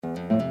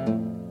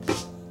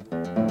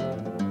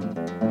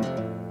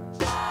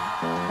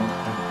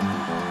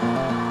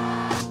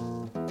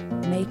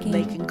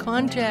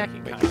contact.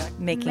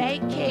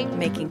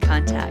 Making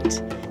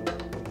contact.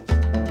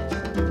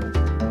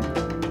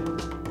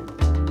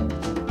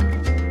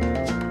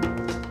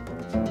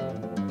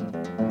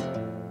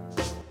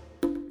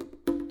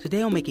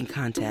 Today on Making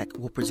Contact,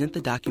 we'll present the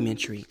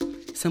documentary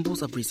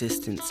Symbols of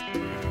Resistance,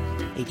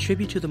 a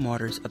tribute to the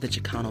martyrs of the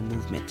Chicano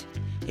movement,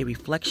 a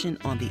reflection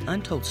on the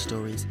untold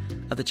stories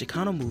of the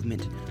Chicano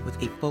movement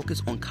with a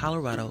focus on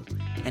Colorado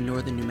and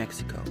northern New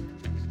Mexico.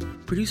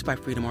 Produced by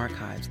Freedom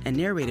Archives and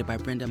narrated by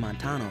Brenda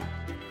Montano,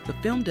 the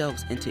film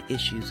delves into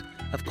issues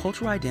of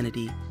cultural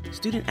identity,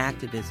 student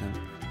activism,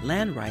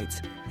 land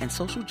rights, and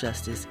social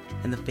justice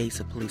in the face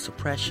of police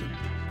oppression.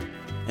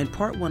 In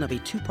part one of a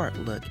two-part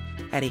look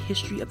at a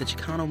history of the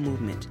Chicano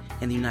movement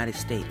in the United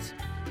States,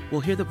 we'll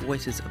hear the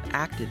voices of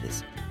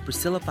activists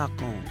Priscilla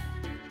Falcon,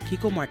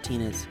 Kiko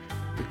Martinez,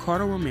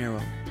 Ricardo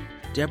Romero,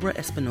 Deborah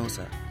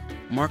Espinosa,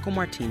 Marco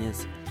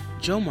Martinez,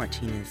 Joe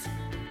Martinez,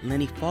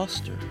 Lenny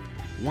Foster,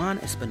 Juan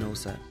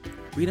Espinosa,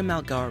 Rita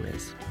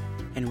Malgares,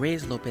 and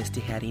Reyes Lopez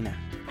Tijerina.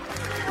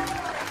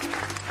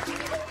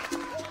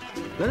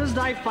 Let us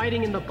die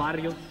fighting in the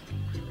barrios,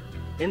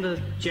 in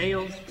the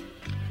jails,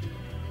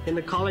 in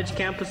the college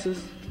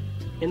campuses,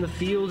 in the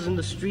fields, in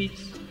the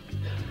streets,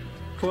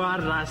 for our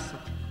raza.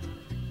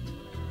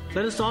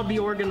 Let us all be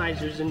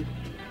organizers in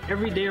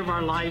every day of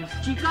our lives.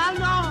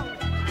 Chicano!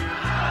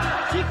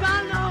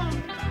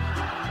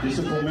 Chicano! This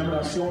is a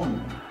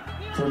commemoration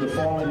for the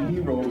fallen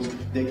heroes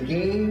that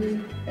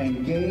gave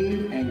and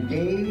gave and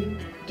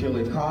gave till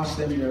it cost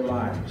them their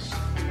lives.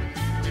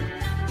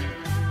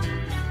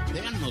 They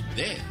are not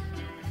dead.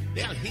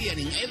 They are here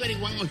in every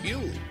one of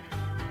you.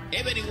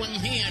 Everyone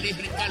here is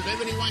Ricardo.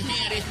 Everyone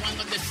here is one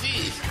of the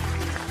seas.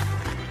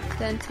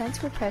 The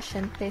intense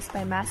repression faced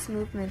by mass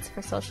movements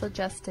for social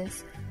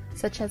justice,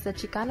 such as the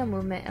Chicano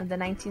movement of the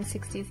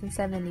 1960s and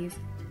 70s,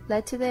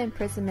 led to the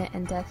imprisonment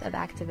and death of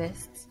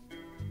activists.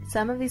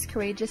 Some of these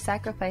courageous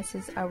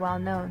sacrifices are well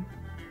known.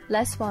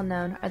 Less well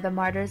known are the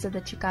martyrs of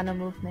the Chicano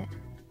movement.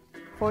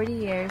 40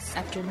 years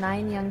after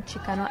 9 young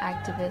Chicano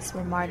activists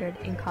were martyred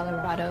in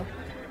Colorado,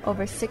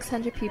 over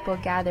 600 people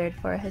gathered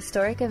for a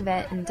historic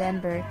event in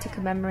Denver to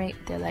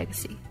commemorate their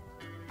legacy.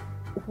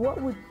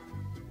 What would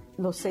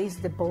Los Seis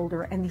de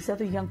Boulder and these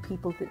other young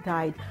people that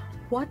died,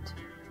 what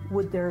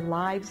would their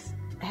lives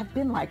have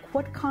been like?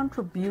 What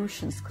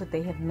contributions could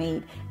they have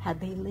made had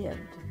they lived?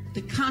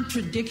 The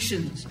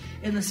contradictions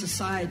in the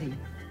society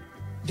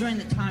during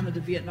the time of the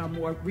Vietnam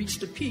War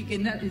reached a peak,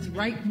 and that is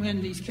right when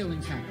these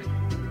killings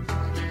happened.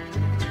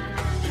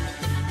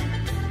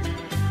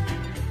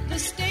 The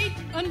state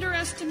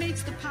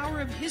underestimates the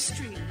power of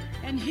history,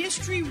 and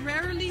history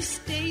rarely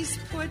stays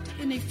put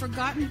in a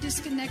forgotten,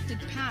 disconnected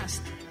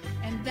past.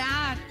 And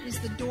that is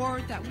the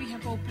door that we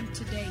have opened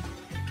today.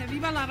 Que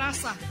viva la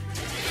raza!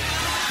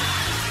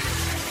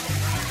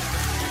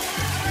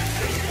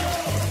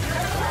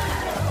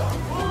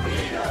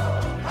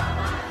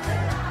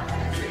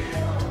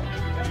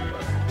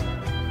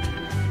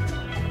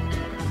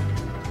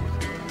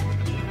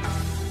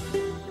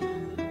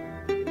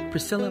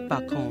 Priscilla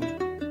Falcon.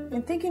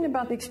 In thinking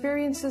about the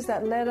experiences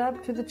that led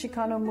up to the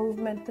Chicano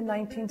movement, the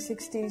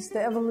 1960s,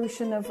 the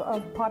evolution of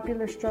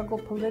popular struggle,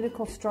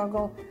 political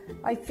struggle,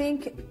 I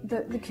think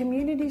the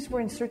communities were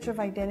in search of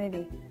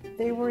identity.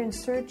 They were in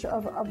search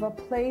of a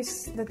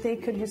place that they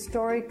could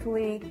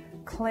historically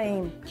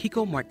claim.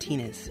 Kiko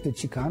Martinez. The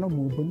Chicano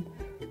movement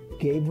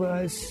gave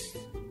us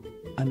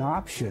an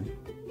option.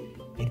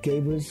 It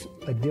gave us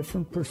a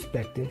different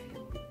perspective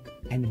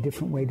and a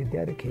different way to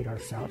dedicate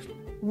ourselves.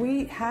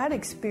 We had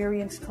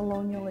experienced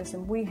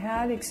colonialism. We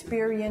had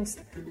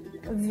experienced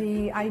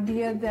the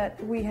idea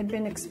that we had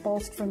been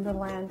expulsed from the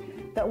land,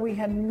 that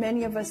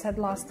many of us had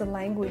lost the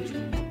language.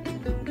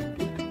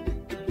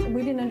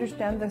 We didn't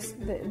understand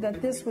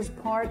that this was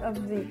part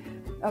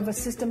of a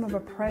system of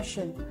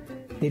oppression.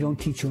 They don't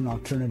teach you an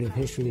alternative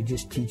history. They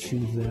just teach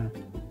you the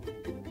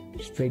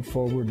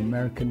straightforward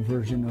American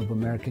version of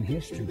American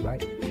history,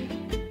 right?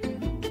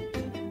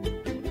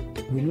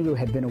 We knew there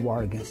had been a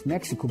war against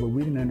Mexico, but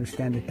we didn't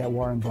understand that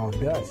war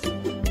involved us.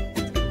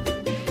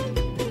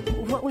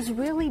 What was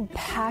really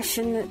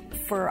passionate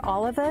for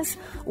all of us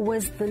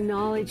was the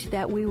knowledge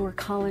that we were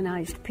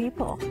colonized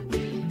people.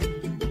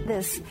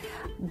 This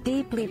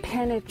deeply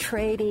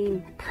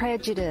penetrating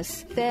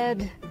prejudice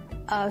fed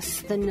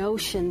us the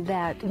notion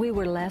that we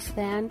were less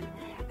than,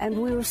 and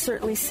we were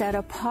certainly set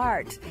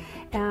apart.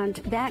 And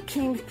that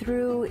came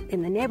through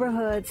in the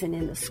neighborhoods and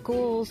in the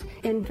schools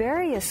in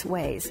various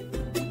ways.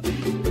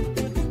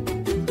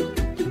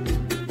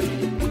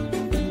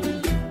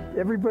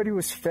 Everybody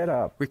was fed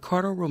up.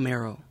 Ricardo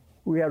Romero.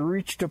 We had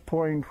reached a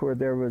point where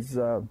there was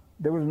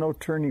no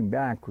turning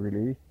back,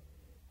 really,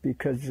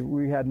 because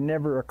we had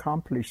never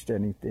accomplished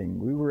anything.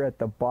 We were at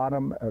the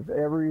bottom of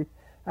every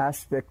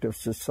aspect of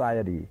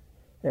society,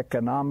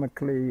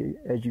 economically,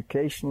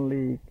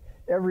 educationally,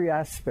 every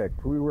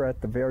aspect. We were at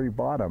the very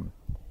bottom.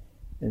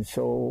 And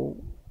so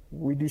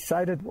we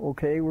decided,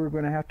 okay, we're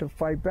going to have to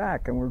fight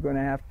back, and we're going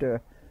to have to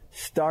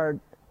start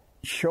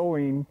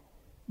showing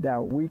that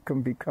we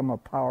can become a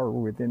power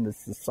within the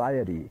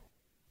society.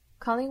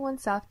 Calling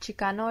oneself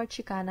Chicano or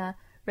Chicana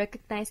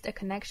recognized a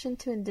connection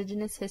to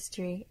indigenous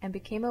history and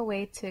became a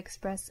way to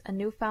express a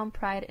newfound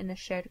pride in a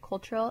shared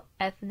cultural,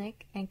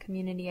 ethnic, and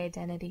community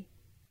identity.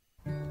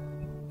 You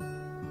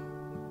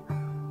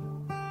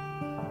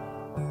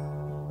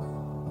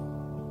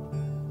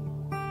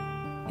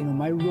know,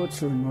 my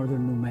roots are in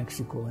northern New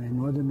Mexico, and in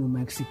northern New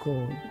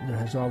Mexico, there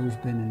has always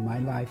been, in my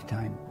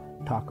lifetime,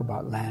 talk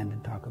about land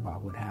and talk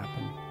about what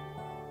happened.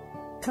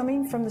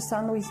 Coming from the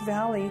San Luis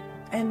Valley,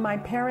 and my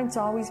parents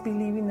always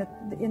believing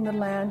in the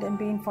land and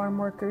being farm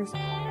workers.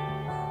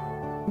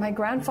 My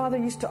grandfather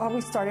used to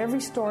always start every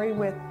story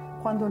with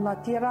 "Cuando la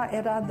tierra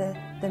era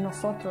de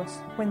nosotros,"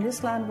 when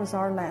this land was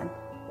our land.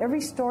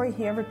 Every story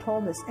he ever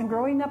told us. And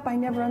growing up, I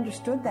never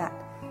understood that.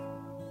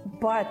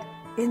 But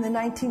in the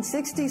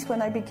 1960s,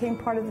 when I became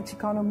part of the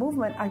Chicano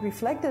movement, I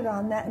reflected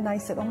on that and I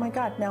said, oh my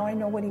God, now I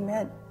know what he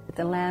meant.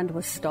 The land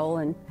was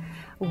stolen.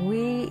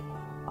 We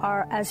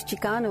are, as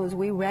Chicanos,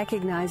 we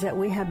recognize that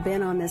we have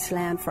been on this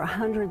land for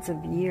hundreds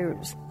of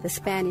years. The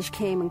Spanish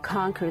came and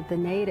conquered the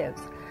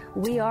natives.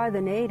 We are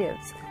the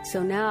natives.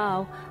 So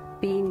now,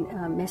 being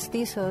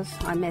mestizos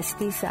or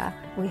mestiza,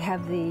 we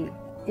have the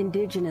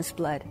indigenous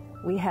blood.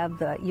 We have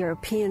the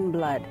European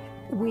blood.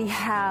 We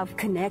have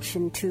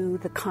connection to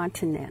the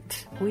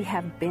continent. We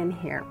have been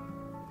here.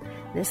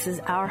 This is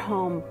our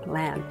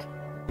homeland.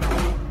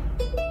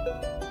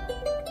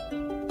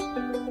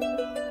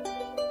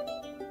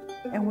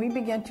 And we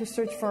began to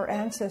search for our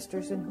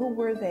ancestors and who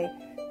were they.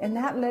 And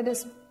that led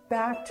us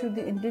back to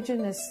the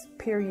indigenous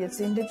periods,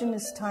 the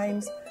indigenous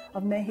times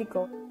of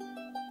Mexico.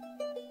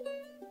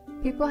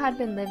 People had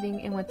been living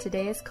in what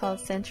today is called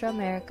Central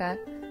America,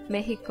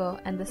 Mexico,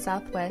 and the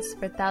Southwest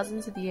for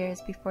thousands of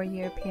years before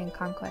European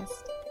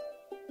conquest.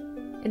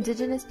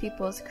 Indigenous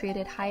peoples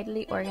created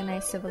highly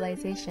organized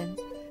civilizations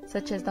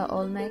such as the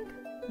Olmec,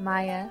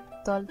 Maya,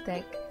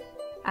 Toltec,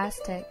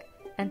 Aztec,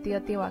 and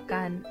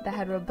Teotihuacan that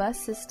had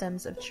robust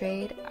systems of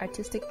trade,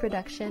 artistic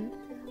production,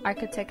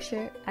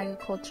 architecture,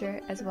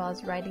 agriculture, as well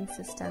as writing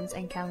systems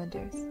and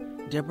calendars.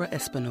 Deborah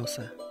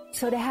Espinosa.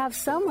 So to have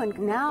someone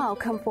now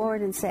come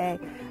forward and say,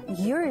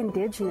 you're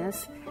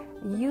indigenous,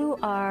 you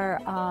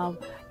are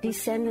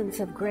descendants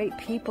of great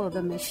people,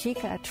 the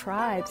Mexica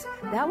tribes,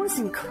 that was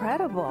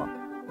incredible.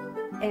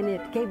 And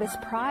it gave us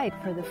pride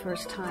for the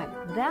first time.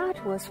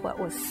 That was what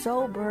was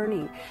so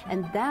burning.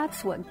 And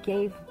that's what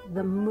gave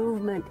the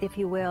movement, if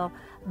you will,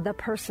 the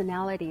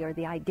personality or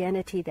the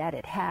identity that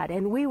it had.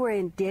 And we were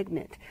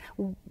indignant.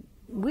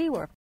 We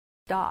were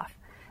pissed off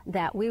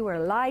that we were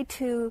lied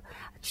to,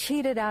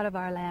 cheated out of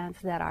our lands,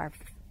 that our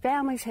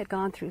families had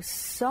gone through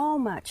so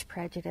much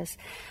prejudice.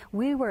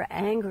 We were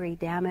angry,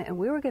 damn it, and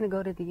we were going to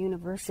go to the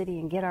university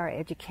and get our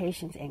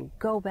educations and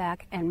go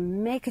back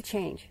and make a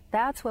change.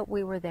 That's what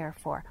we were there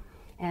for.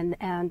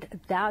 And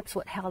that's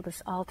what held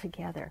us all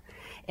together.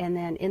 And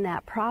then in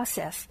that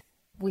process,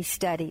 we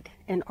studied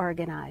and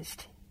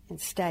organized and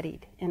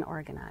studied and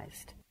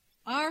organized.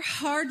 Our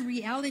hard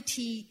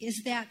reality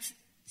is that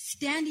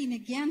standing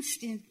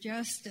against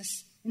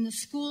injustice in the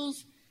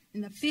schools,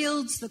 in the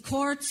fields, the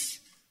courts,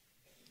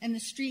 and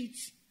the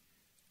streets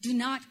do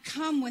not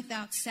come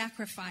without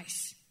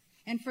sacrifice.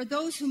 And for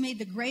those who made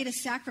the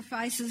greatest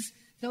sacrifices,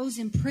 those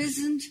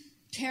imprisoned,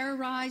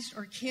 terrorized,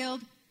 or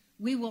killed,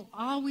 we will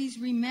always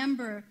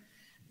remember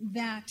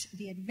that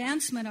the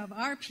advancement of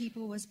our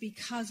people was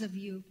because of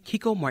you.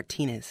 Kiko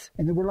Martinez.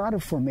 And there were a lot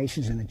of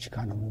formations in the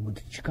Chicano movement.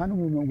 The Chicano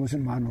movement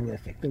wasn't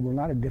monolithic. There were a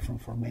lot of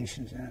different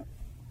formations in it.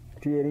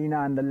 Tierina,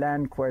 on the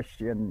land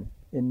question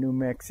in New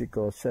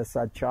Mexico,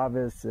 Cesar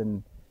Chavez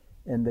and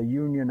the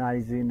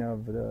unionizing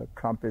of the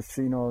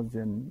campesinos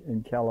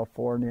in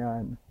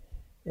California,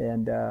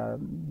 and a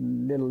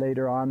little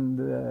later on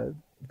the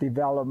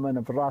development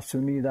of Raza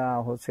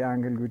Unida, Jose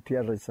Angel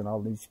Gutierrez, and all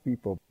these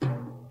people.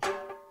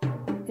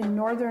 In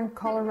northern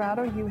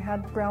Colorado, you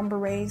had brown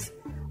berets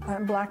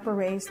and black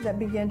berets that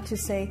began to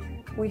say,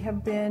 we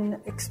have been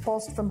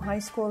expulsed from high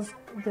schools.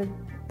 The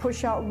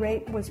push-out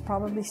rate was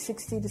probably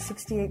 60 to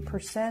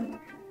 68%.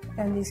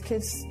 And these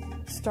kids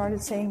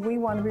started saying, we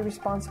want to be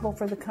responsible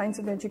for the kinds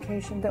of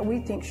education that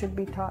we think should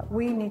be taught.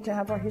 We need to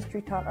have our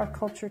history taught, our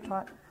culture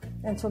taught.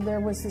 And so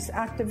there was this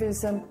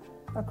activism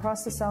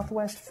across the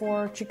Southwest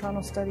for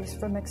Chicano studies,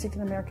 for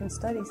Mexican-American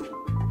studies.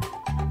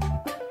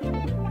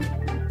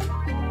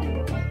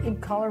 In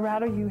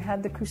Colorado, you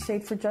had the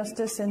Crusade for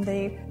Justice, and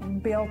they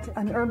built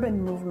an urban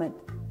movement,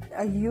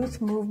 a youth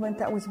movement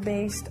that was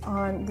based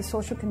on the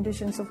social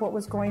conditions of what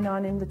was going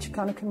on in the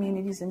Chicano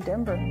communities in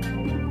Denver.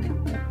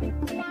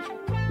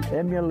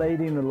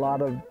 Emulating a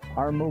lot of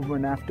our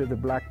movement after the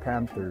Black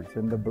Panthers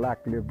and the Black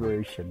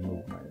Liberation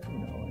Movement, you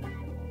know.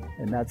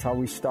 And that's how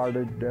we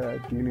started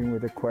dealing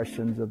with the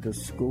questions of the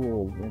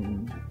schools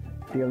and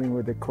dealing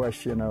with the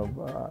question of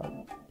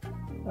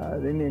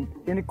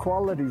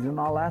inequalities in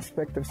all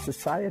aspects of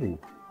society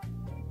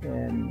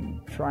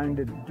and trying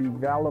to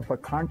develop a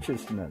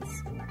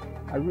consciousness.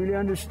 I really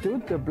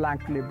understood the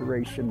Black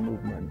Liberation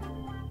Movement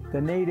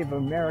the Native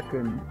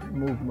American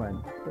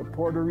movement, the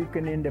Puerto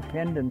Rican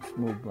independence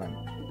movement,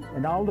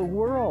 and all the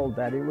world,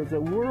 that it was a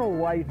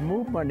worldwide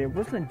movement. It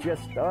wasn't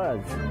just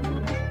us.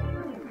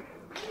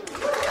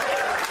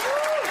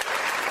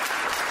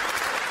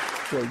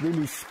 What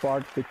really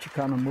sparked the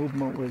Chicano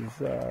movement was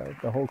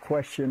the whole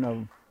question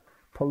of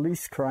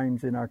police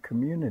crimes in our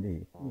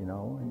community, you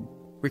know. And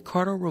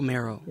Ricardo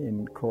Romero.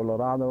 in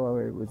Colorado,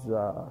 it was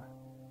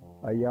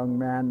a young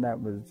man that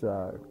was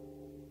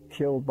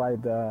killed by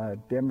the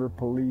Denver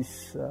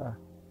police,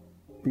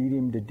 beat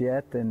him to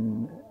death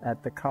and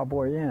at the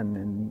Cowboy Inn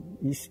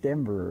in East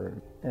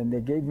Denver. And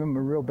they gave him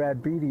a real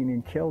bad beating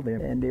and killed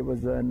him. And it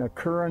was an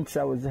occurrence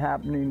that was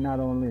happening not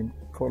only in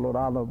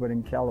Colorado, but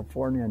in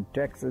California and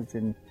Texas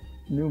and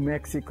New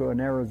Mexico and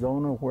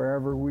Arizona,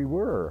 wherever we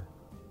were.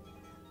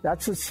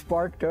 That's what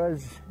sparked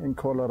us in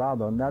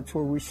Colorado, and that's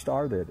where we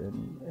started.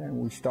 And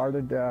we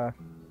started,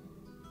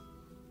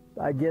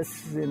 I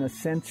guess, in a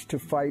sense, to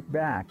fight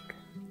back.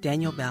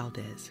 Daniel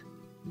Valdez.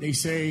 They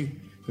say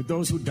that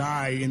those who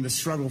die in the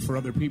struggle for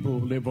other people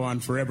live on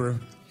forever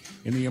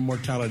in the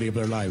immortality of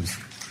their lives.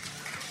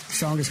 The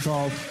song is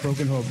called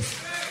Broken Hopes.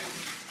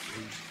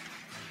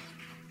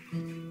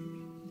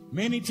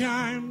 Many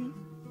times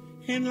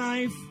in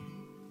life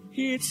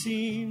it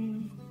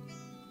seems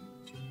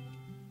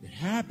that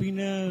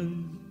happiness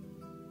can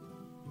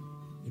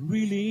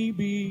really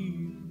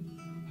be.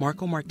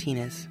 Marco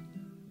Martinez.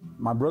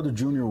 My brother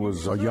Junior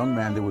was a young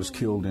man that was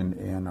killed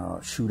in a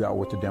shootout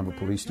with the Denver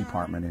Police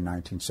Department in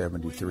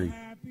 1973.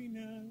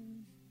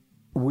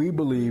 We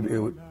believe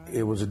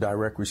it was a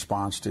direct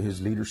response to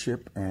his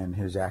leadership and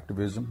his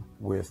activism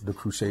with the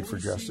Crusade for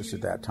Justice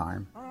at that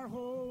time.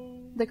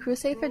 The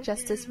Crusade for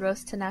Justice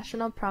rose to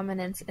national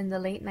prominence in the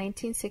late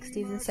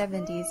 1960s and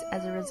 70s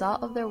as a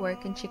result of their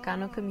work in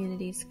Chicano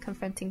communities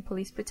confronting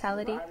police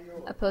brutality,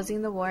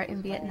 opposing the war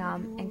in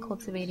Vietnam, and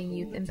cultivating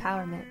youth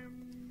empowerment.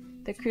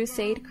 The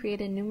Crusade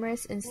created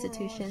numerous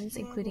institutions,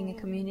 including a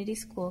community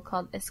school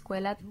called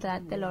Escuela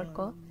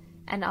Tlatelolco,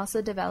 and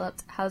also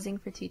developed housing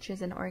for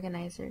teachers and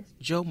organizers.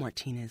 Joe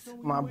Martinez.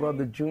 My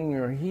brother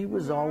Junior, he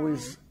was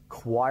always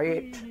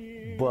quiet,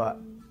 but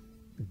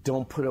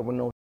don't put up with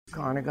no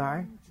kind of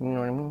guy. You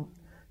know what I mean?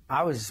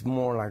 I was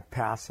more like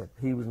passive.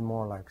 He was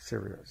more like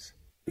serious.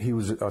 He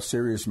was a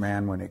serious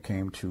man when it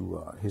came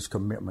to his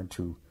commitment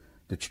to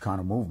the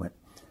Chicano movement.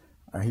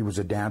 He was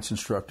a dance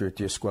instructor at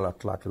the Escuela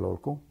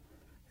Tlatelolco.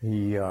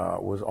 He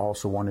was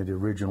also one of the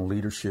original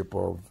leadership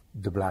of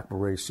the Black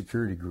Beret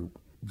security group.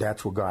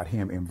 That's what got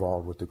him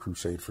involved with the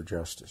Crusade for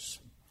Justice.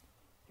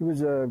 He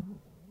was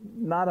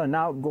not an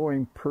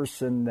outgoing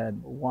person that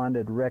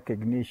wanted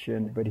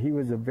recognition, but he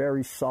was a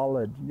very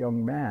solid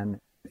young man.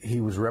 He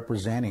was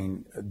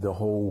representing the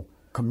whole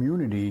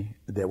community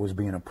that was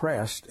being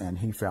oppressed, and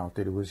he felt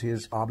that it was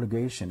his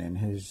obligation and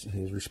his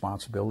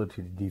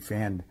responsibility to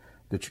defend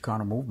the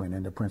Chicano movement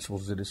and the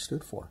principles that it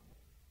stood for.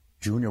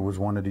 Junior was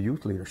one of the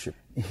youth leadership.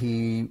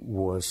 He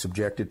was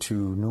subjected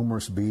to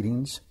numerous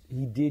beatings.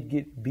 He did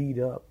get beat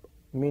up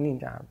many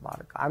times by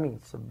the I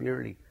mean,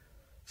 severely.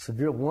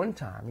 Severe. One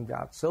time he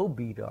got so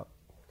beat up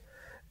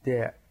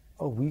that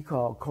we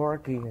called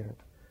Corky, and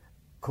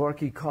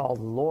Corky called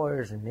the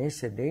lawyers, and they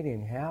said they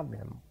didn't have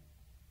him.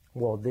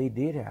 Well, they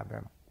did have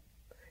him.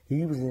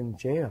 He was in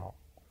jail.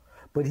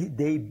 But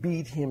they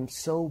beat him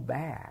so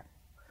bad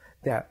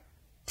that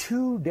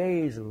 2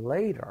 days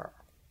later,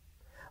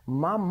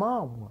 my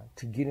mom went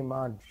to get him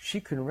out. She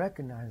couldn't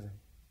recognize him.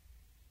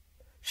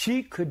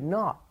 She could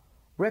not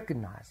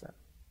recognize him.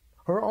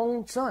 Her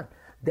own son.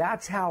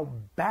 That's how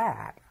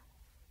bad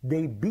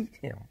they beat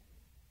him.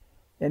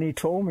 And he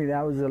told me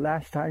that was the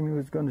last time he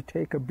was going to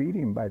take a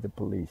beating by the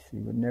police. He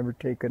would never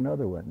take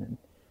another one.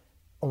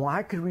 And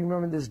I could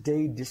remember this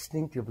day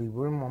distinctively.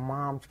 We're in my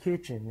mom's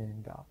kitchen,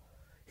 and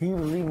he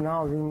was leaving.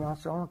 I was leaving. I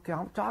said, okay,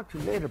 I'll talk to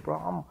you later, bro.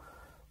 I'm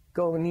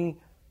going. He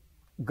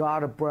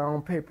got a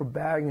brown paper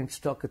bag and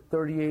stuck a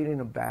 .38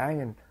 in a bag.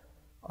 And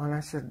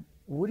I said,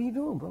 what are you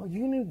doing, bro? You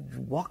going to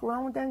walk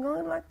around with that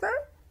gun like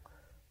that?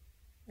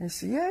 And he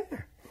said, yeah.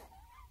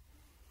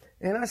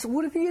 And I said,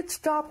 what if he had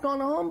stopped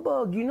on a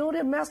humbug? You know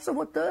that messes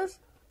with us?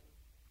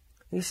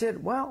 He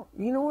said, well,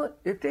 you know what?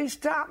 If they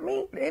stop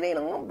me, it ain't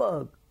a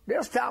humbug.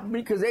 They'll stop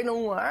me because they know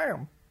who I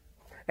am.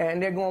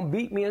 And they're going to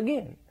beat me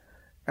again.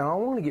 And I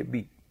don't want to get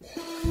beat.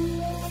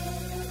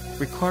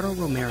 Ricardo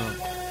Romero.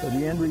 So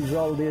the end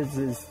result is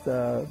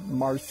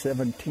March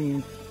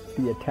 17th,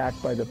 the attack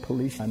by the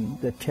police on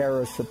the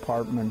terrace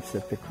apartments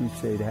that the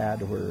Crusade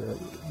had, where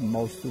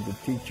most of the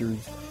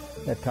teachers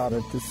that taught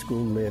at the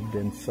school lived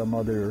and some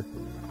other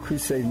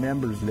Crusade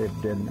members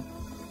lived in.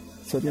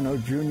 So,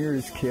 Junior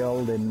is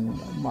killed and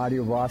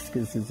Mario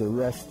Vasquez is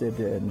arrested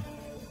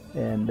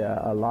and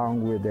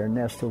along with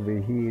Ernesto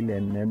Vigil,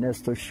 and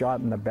Ernesto shot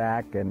in the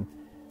back, and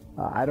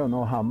I don't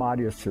know how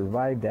Mario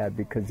survived that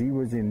because he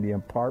was in the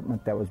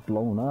apartment that was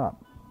blown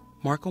up.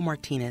 Marco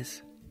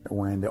Martinez.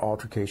 When the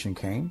altercation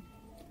came,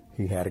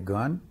 he had a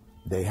gun,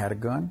 they had a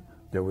gun,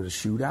 there was a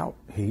shootout,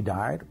 he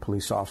died, a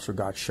police officer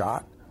got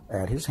shot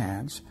at his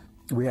hands.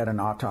 We had an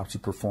autopsy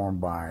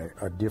performed by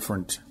a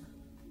different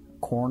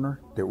coroner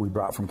that we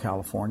brought from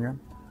California,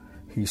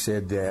 he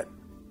said that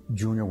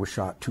Junior was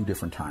shot 2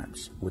 different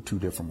times with 2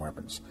 different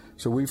weapons.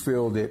 So we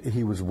feel that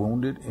he was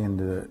wounded in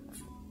the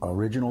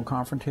original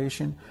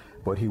confrontation,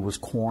 but he was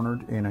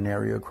cornered in an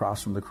area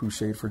across from the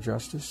Crusade for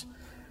Justice.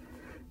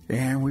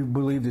 And we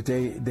believe that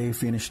they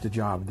finished the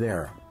job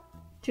there.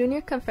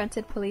 Junior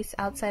confronted police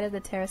outside of the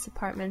terrace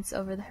apartments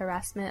over the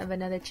harassment of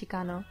another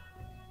Chicano.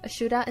 A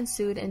shootout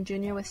ensued and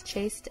Junior was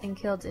chased and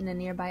killed in a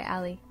nearby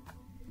alley.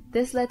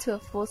 This led to a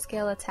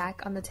full-scale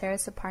attack on the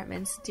terrace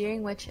apartments,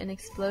 during which an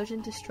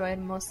explosion destroyed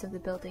most of the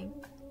building.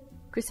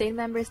 Crusade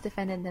members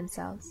defended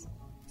themselves.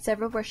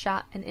 Several were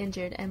shot and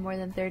injured, and more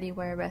than 30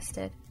 were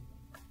arrested.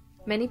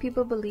 Many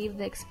people believe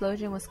the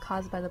explosion was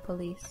caused by the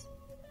police.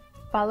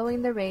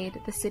 Following the raid,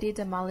 the city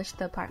demolished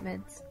the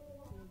apartments.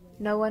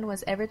 No one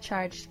was ever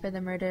charged for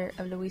the murder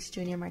of Luis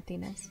Jr.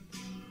 Martinez.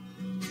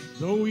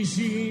 Though we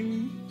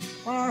seen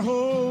our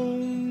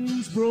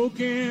homes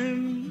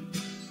broken,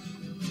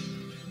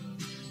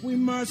 we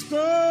must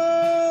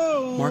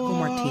go. Marco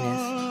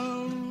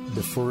Martinez.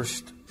 The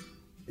first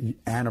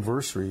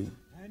anniversary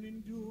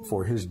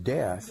for his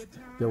death,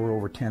 there were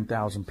over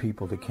 10,000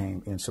 people that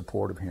came in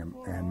support of him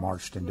and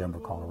marched in Denver,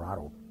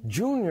 Colorado.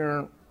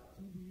 Junior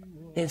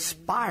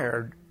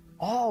inspired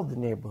all the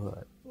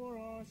neighborhood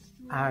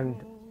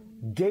and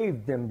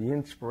gave them the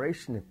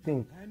inspiration to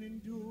think,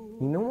 you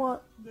know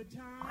what,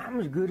 I'm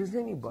as good as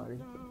anybody.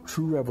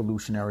 True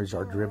revolutionaries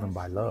are driven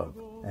by love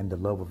and the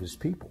love of his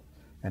people.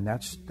 And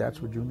that's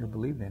what Junior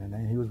believed in,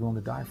 and he was willing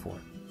to die for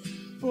it.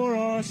 For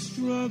our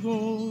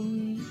struggle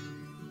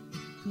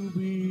to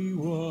be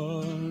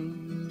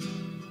won.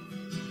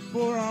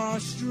 For our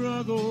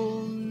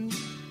struggle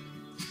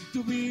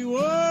to be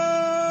won.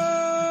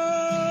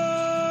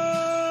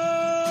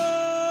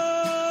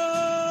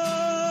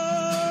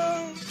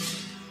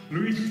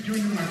 Luis Jr.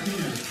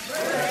 Martinez.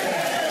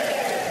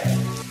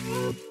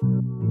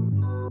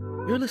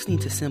 You're listening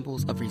to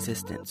Symbols of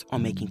Resistance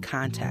on Making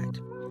Contact.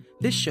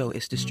 This show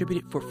is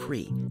distributed for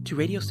free to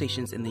radio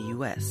stations in the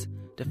U.S.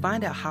 To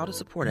find out how to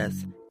support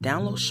us,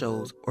 download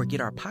shows, or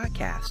get our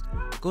podcast,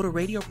 go to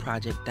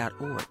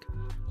radioproject.org.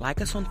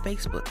 Like us on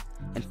Facebook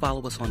and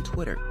follow us on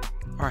Twitter.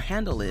 Our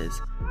handle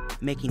is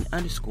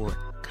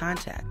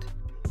making_contact.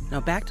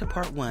 Now back to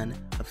part 1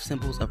 of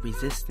Symbols of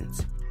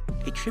Resistance,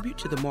 a tribute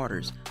to the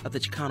martyrs of the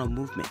Chicano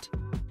movement,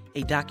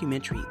 a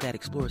documentary that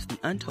explores the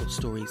untold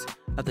stories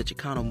of the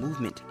Chicano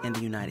movement in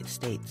the United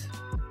States.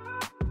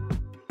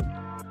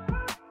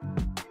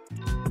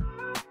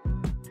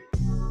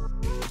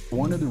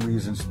 One of the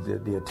reasons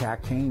that the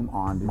attack came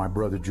on my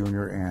brother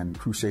Junior and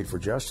Crusade for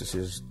Justice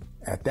is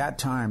at that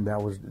time,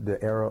 that was the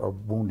era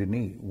of Wounded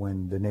Knee,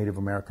 when the Native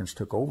Americans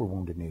took over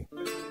Wounded Knee.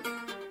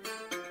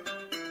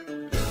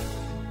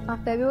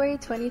 On February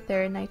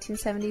 23,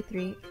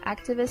 1973,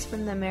 activists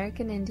from the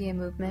American Indian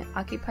Movement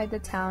occupied the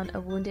town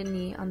of Wounded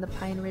Knee on the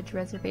Pine Ridge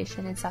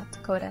Reservation in South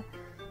Dakota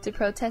to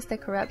protest the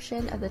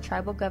corruption of the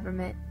tribal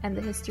government and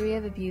the history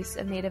of abuse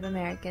of Native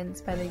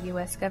Americans by the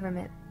U.S.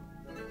 government.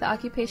 The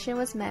occupation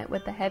was met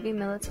with a heavy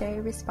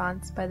military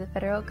response by the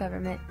federal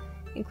government,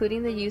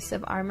 including the use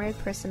of armored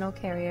personal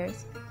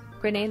carriers,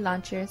 grenade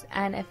launchers,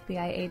 and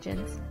FBI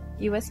agents,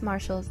 U.S.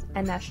 Marshals,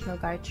 and National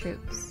Guard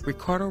troops.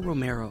 Ricardo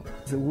Romero.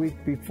 The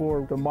week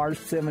before the March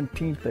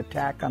 17th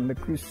attack on the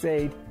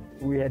Crusade,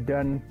 we had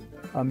done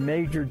a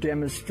major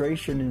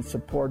demonstration in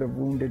support of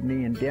Wounded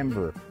Knee in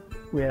Denver.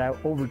 We had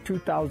over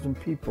 2,000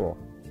 people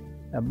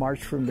that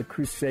marched from the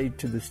Crusade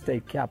to the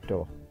state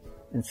capitol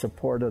in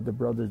support of the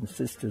brothers and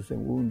sisters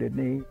in Wounded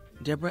Knee.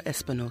 Deborah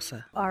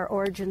Espinosa. Our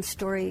origin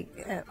story,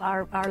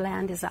 our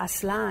land is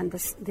Aztlán,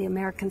 the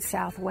American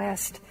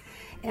Southwest,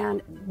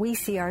 and we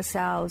see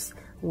ourselves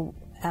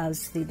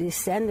as the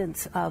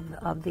descendants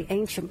of the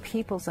ancient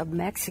peoples of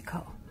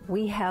Mexico.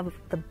 We have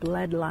the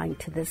bloodline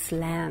to this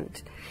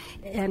land,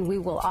 and we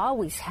will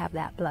always have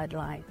that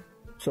bloodline.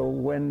 So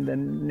when the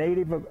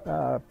native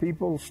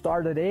people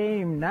started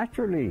AIM,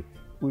 naturally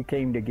we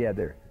came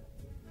together.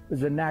 It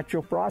was a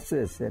natural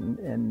process,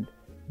 and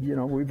you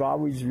know, we've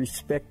always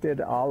respected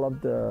all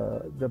of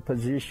the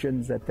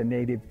positions that the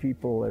native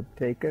people have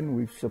taken.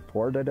 We've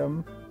supported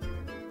them.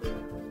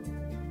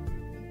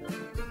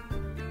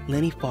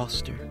 Lenny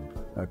Foster.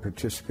 I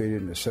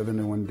participated in the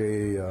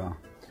 71-day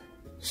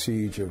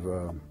siege of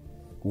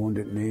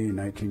Wounded Knee in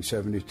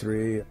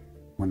 1973.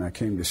 When I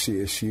came to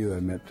CSU, I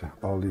met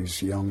all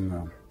these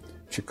young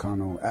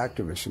Chicano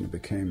activists and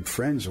became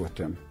friends with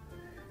them.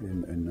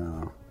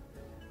 And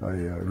I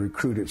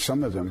recruited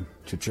some of them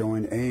to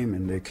join AIM,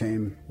 and they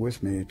came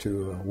with me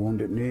to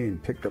Wounded Knee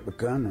and picked up a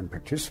gun and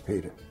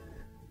participated.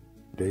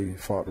 They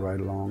fought right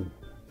along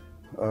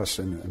us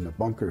in the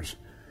bunkers,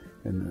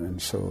 and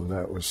so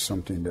that was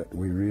something that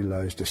we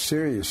realized the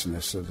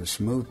seriousness of this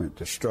movement,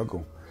 the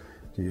struggle,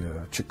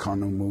 the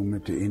Chicano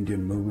movement, the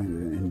Indian movement,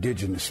 the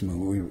indigenous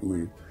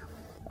movement.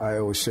 I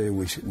always say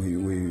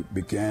we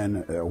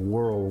began a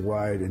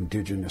worldwide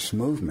indigenous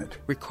movement.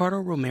 Ricardo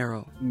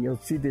Romero. You'll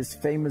see this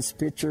famous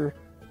picture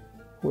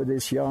where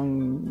this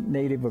young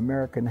Native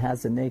American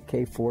has an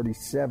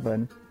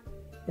AK-47,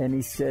 And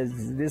he says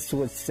this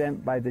was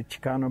sent by the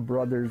Chicano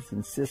brothers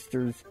and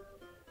sisters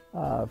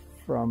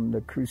from the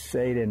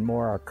crusade, and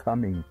more are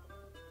coming.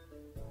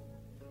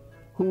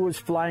 Who was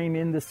flying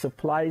in the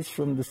supplies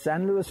from the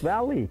San Luis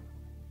Valley?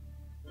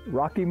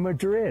 Rocky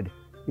Madrid.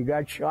 He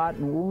got shot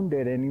and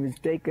wounded, and he was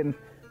taking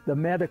the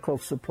medical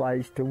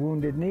supplies to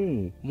Wounded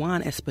Knee.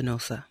 Juan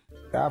Espinosa.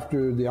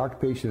 After the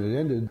occupation had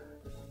ended,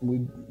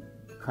 we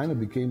kind of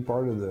became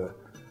part of the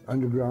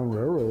Underground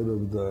Railroad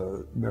of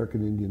the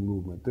American Indian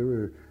movement. There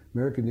were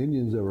American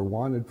Indians that were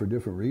wanted for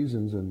different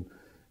reasons, and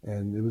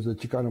it was the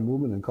Chicano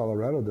movement in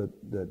Colorado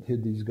that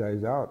hid these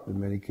guys out in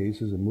many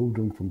cases and moved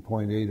them from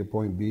point A to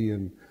point B,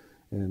 and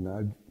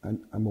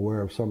I'm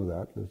aware of some of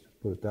that, let's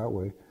put it that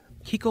way.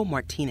 Kiko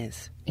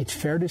Martinez. It's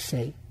fair to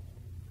say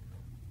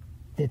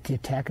that the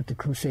attack at the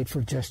Crusade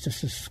for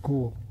Justice's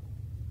school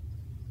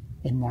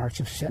in March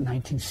of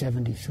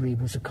 1973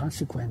 was a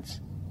consequence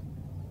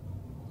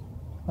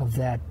of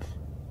that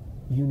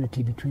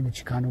unity between the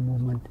Chicano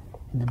movement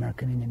and the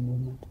American Indian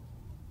movement.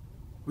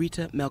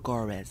 Rita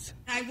Melgares.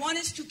 I want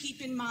us to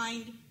keep in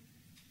mind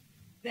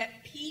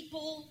that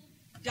people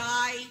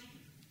die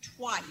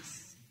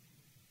twice.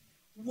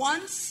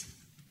 Once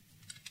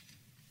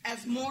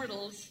as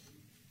mortals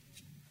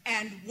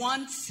and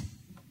once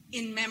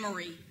in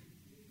memory.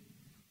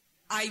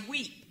 I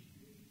weep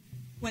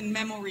when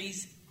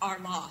memories are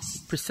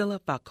lost. Priscilla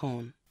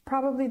Falcone.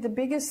 Probably the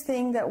biggest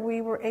thing that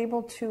we were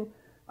able to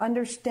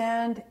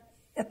understand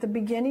at the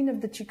beginning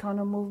of the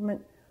Chicano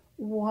movement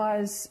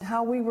was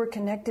how we were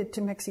connected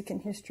to Mexican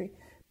history.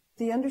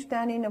 The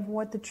understanding of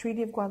what the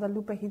Treaty of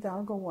Guadalupe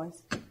Hidalgo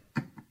was.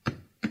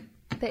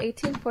 The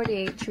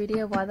 1848 Treaty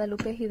of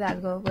Guadalupe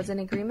Hidalgo was an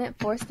agreement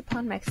forced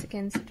upon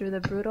Mexicans through the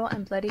brutal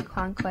and bloody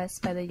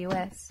conquest by the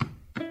U.S.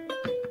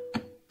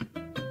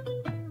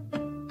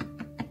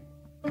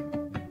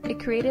 It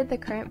created the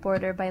current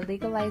border by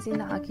legalizing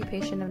the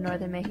occupation of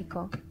northern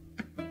Mexico.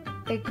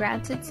 It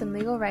granted some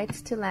legal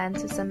rights to land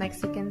to some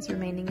Mexicans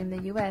remaining in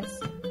the U.S.,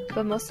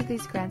 but most of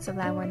these grants of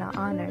land were not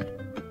honored.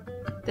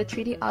 The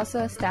treaty also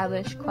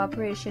established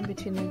cooperation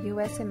between the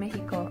U.S. and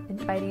Mexico in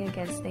fighting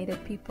against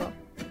native people,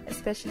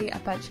 especially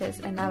Apaches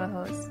and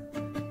Navajos.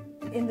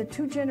 In the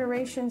two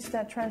generations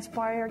that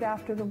transpired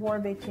after the War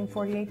of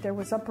 1848, there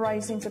was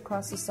uprisings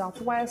across the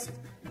Southwest,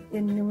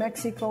 in New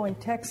Mexico, in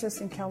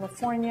Texas, in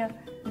California.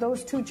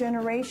 Those two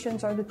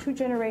generations are the two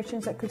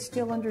generations that could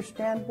still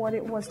understand what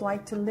it was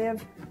like to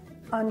live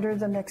under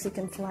the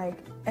Mexican flag.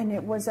 And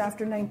it was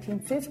after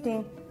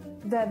 1915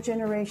 that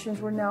generations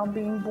were now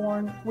being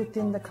born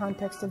within the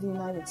context of the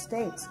United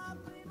States,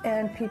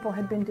 and people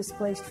had been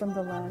displaced from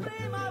the land.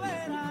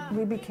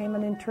 We became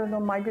an internal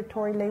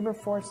migratory labor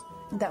force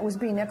that was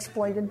being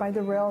exploited by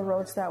the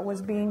railroads, that was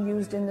being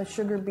used in the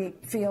sugar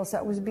beet fields,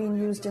 that was being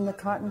used in the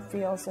cotton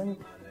fields, and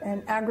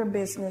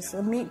agribusiness,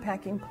 the meat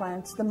packing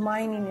plants, the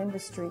mining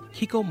industry.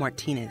 Kiko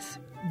Martinez.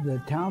 The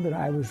town that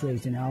I was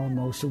raised in,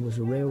 Alamosa, was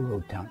a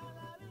railroad town.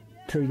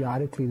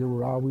 Periodically, there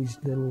were always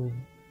little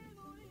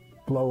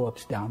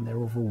blow-ups down there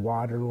over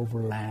water,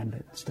 over land,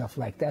 and stuff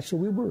like that.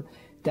 So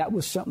that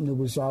was something that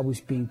was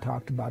always being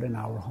talked about in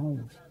our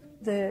homes.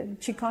 The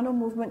Chicano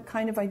movement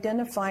kind of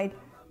identified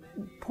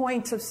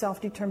points of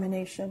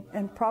self-determination,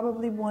 and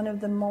probably one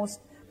of the most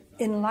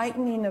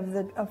enlightening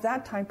of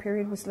that time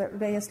period was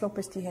Reyes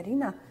Lopez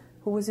Tijerina,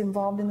 who was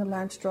involved in the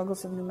land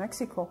struggles of New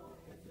Mexico.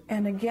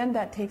 And again,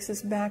 that takes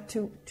us back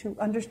to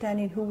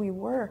understanding who we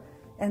were,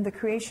 and the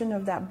creation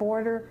of that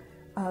border,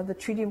 the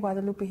Treaty of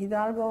Guadalupe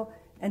Hidalgo,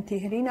 and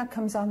Tijerina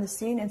comes on the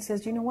scene and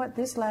says, you know what,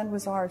 this land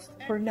was ours.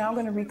 We're now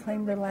going to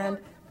reclaim the land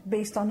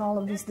based on all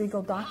of these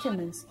legal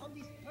documents.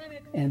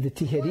 And the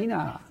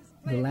Tijerina,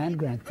 the land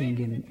grant thing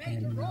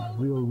in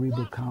Rio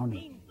Arriba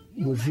County,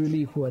 was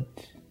really what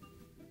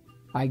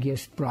I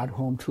guess brought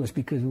home to us,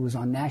 because it was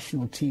on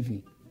national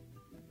TV.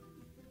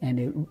 And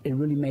it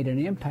really made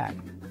an impact.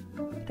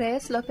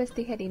 Reyes Lopez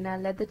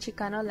Tijerina led the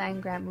Chicano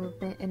land grant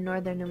movement in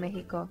northern New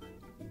Mexico.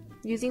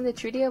 Using the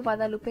Treaty of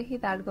Guadalupe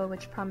Hidalgo,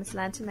 which promised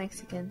land to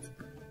Mexicans,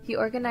 he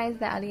organized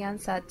the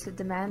Alianza to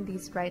demand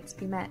these rights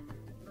be met.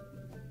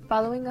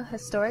 Following a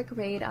historic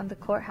raid on the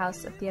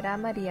courthouse of Tierra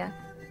Maria,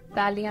 the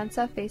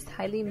Alianza faced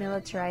highly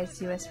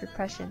militarized U.S.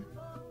 repression.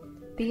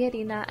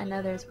 Tijerina and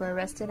others were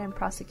arrested and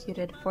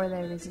prosecuted for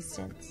their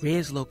resistance.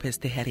 Reyes Lopez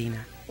Tijerina.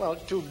 Well,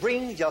 to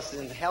bring justice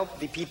and help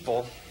the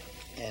people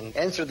and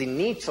answer the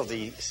needs of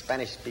the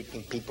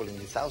Spanish-speaking people in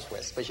the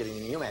Southwest, especially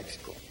in New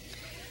Mexico,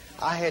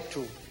 I had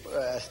to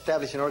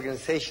establish an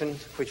organization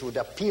which would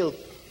appeal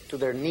to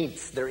their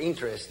needs, their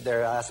interests,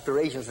 their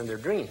aspirations, and their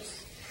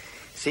dreams.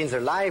 Since their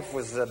life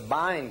was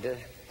bound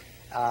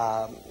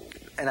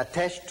and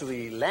attached to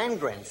the land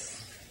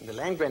grants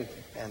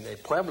and the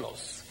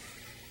pueblos,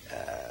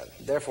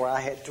 therefore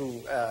I had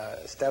to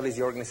establish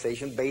the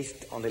organization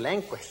based on the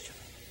land question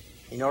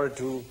in order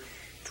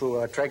to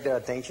attract their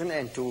attention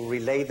and to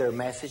relay their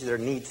message, their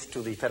needs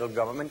to the federal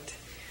government,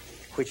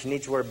 which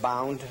needs were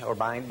bound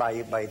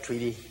by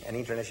treaty, an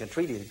international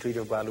treaty, the Treaty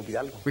of Guadalupe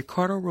Hidalgo.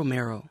 Ricardo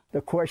Romero.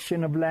 The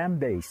question of land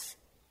base,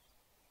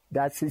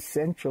 that's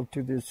essential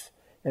to this,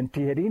 and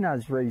Tijerina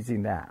is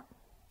raising that.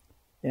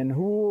 And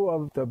who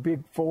of the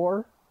big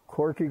four,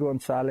 Corky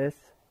Gonzalez,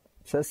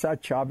 Cesar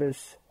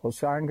Chavez,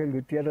 Jose Angel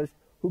Gutierrez,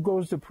 who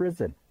goes to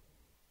prison?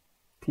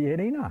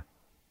 Tijerina.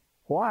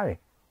 Why?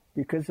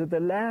 Because of the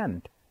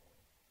land.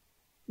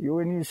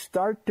 When you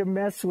start to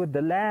mess with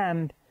the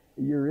land,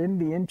 you're in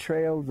the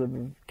entrails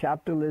of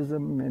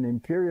capitalism and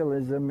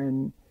imperialism,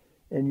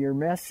 and you're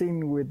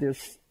messing with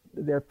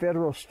their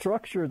federal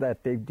structure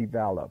that they've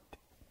developed.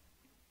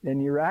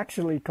 And you're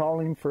actually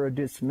calling for a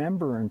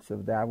dismemberance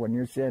of that when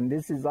you're saying,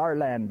 this is our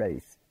land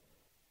base.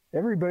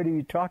 Everybody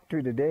you talk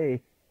to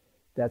today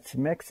that's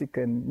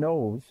Mexican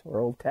knows,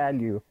 or will tell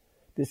you,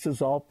 this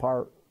is all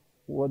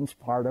once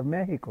part of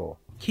Mexico.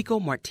 Kiko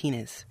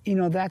Martinez. You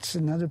know, that's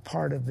another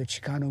part of the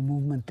Chicano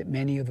movement that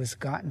many of us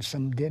got and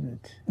some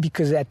didn't.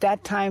 Because at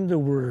that time there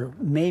were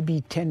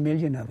maybe 10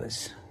 million of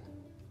us.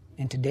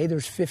 And today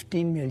there's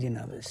 15 million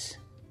of us.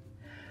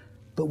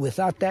 But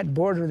without that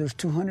border, there's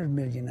 200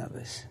 million of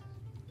us.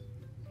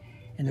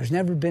 And there's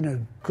never been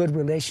a good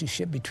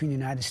relationship between the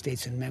United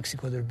States and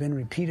Mexico. There have been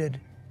repeated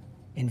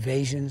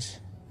invasions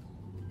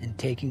and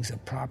takings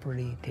of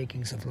property,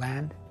 takings of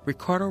land.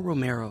 Ricardo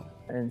Romero.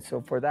 And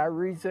so for that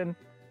reason,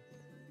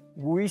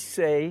 we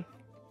say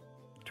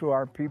to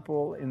our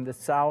people in the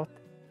South,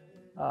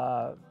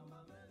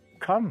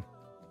 come.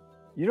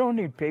 You don't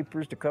need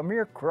papers to come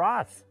here.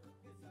 Cross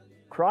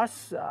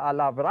a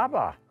la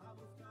brava.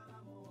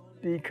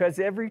 Because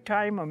every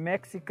time a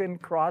Mexican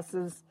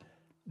crosses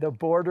the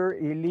border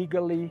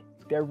illegally,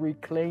 they're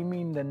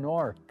reclaiming the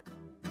North.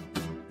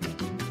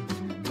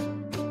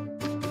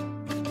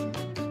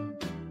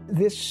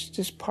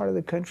 This part of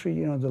the country,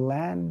 you know, the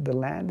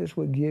land is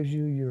what gives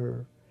you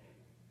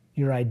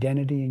your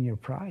identity and your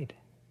pride.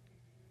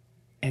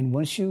 And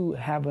once you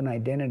have an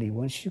identity,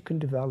 once you can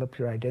develop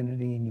your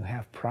identity and you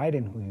have pride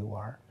in who you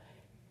are,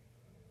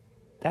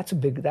 that's a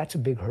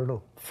big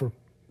hurdle for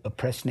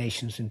oppressed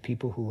nations and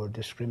people who are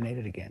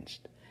discriminated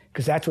against.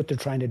 Because that's what they're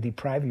trying to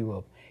deprive you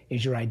of,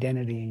 is your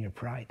identity and your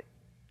pride.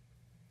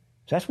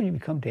 So that's when you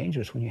become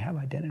dangerous, when you have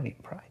identity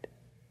and pride.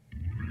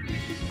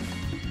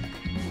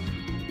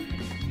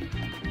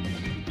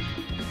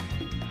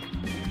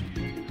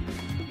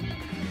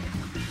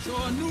 So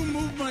a new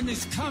movement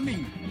is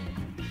coming.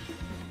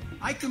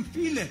 I can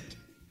feel it.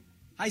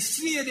 I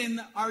see it in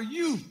our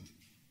youth,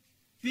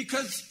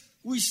 because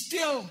we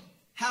still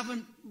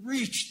haven't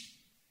reached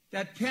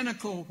that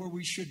pinnacle where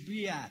we should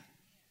be at.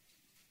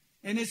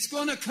 And it's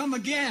going to come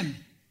again.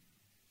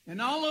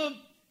 And all of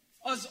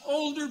us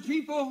older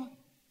people,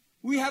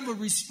 we have a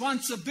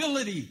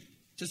responsibility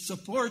to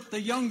support the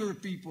younger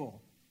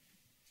people.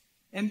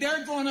 And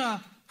they're going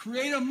to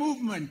create a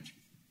movement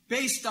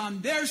based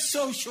on their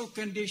social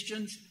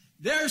conditions,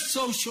 their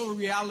social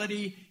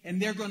reality,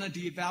 and they're going to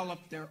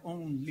develop their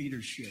own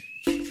leadership.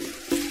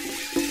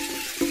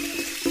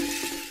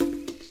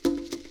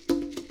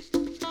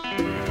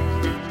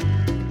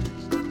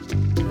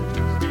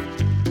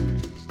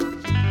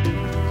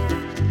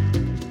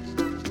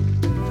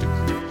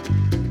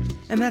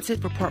 And that's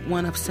it for part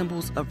one of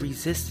Symbols of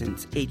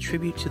Resistance, a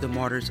tribute to the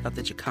martyrs of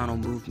the Chicano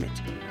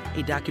movement,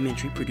 a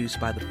documentary produced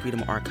by the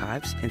Freedom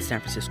Archives in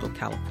San Francisco,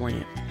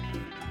 California.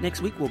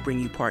 Next week, we'll bring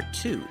you part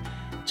two.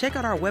 Check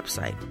out our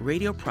website,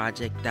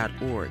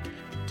 radioproject.org,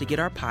 to get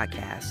our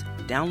podcasts,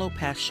 download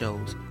past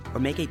shows, or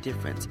make a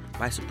difference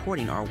by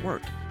supporting our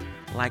work.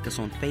 Like us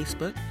on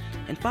Facebook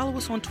and follow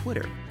us on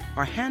Twitter.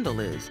 Our handle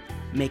is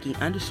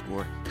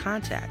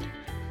making_contact.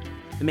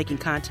 The Making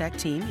Contact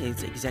team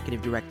is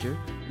Executive Director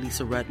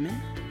Lisa Rudman,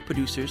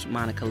 producers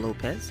Monica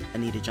Lopez,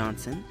 Anita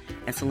Johnson,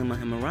 and Salima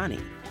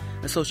Himarani,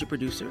 Associate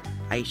Producer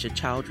Aisha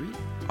Chowdhury,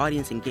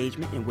 Audience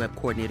Engagement and Web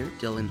Coordinator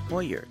Dylan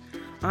Hoyer.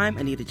 I'm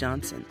Anita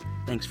Johnson.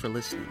 Thanks for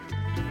listening.